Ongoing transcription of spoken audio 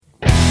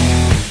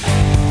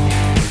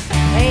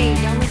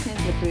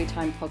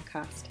Time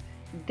podcast.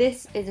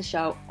 This is a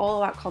show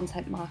all about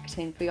content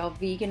marketing for your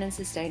vegan and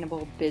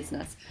sustainable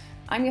business.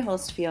 I'm your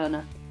host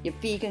Fiona, your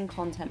vegan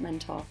content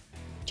mentor.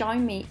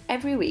 Join me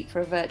every week for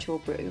a virtual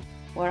brew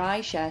where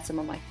I share some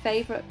of my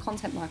favourite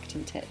content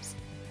marketing tips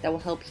that will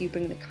help you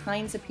bring the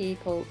kinds of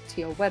people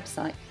to your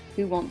website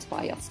who want to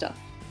buy your stuff.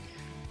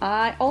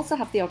 I also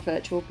have the odd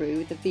virtual brew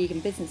with a vegan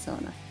business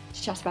owner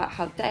to chat about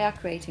how they are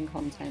creating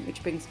content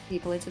which brings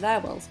people into their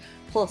worlds.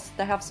 Plus,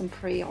 they have some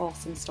pretty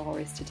awesome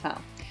stories to tell.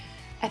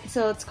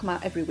 Episodes come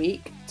out every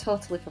week,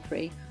 totally for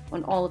free,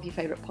 on all of your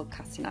favourite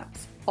podcasting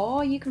apps.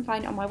 Or you can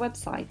find it on my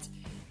website.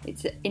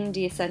 It's at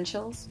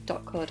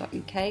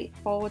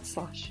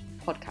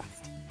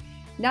indieessentials.co.uk/podcast.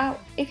 Now,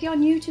 if you're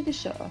new to the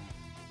show,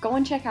 go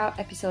and check out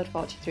episode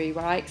 43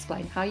 where I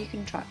explain how you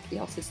can track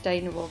your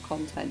sustainable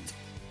content.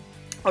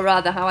 Or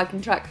rather, how I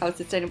can track how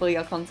sustainable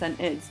your content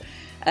is.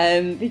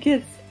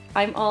 Because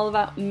I'm all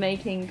about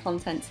making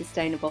content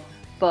sustainable,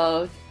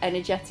 both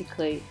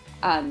energetically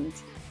and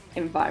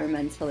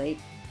environmentally.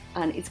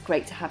 And it's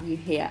great to have you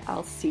here.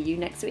 I'll see you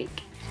next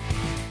week.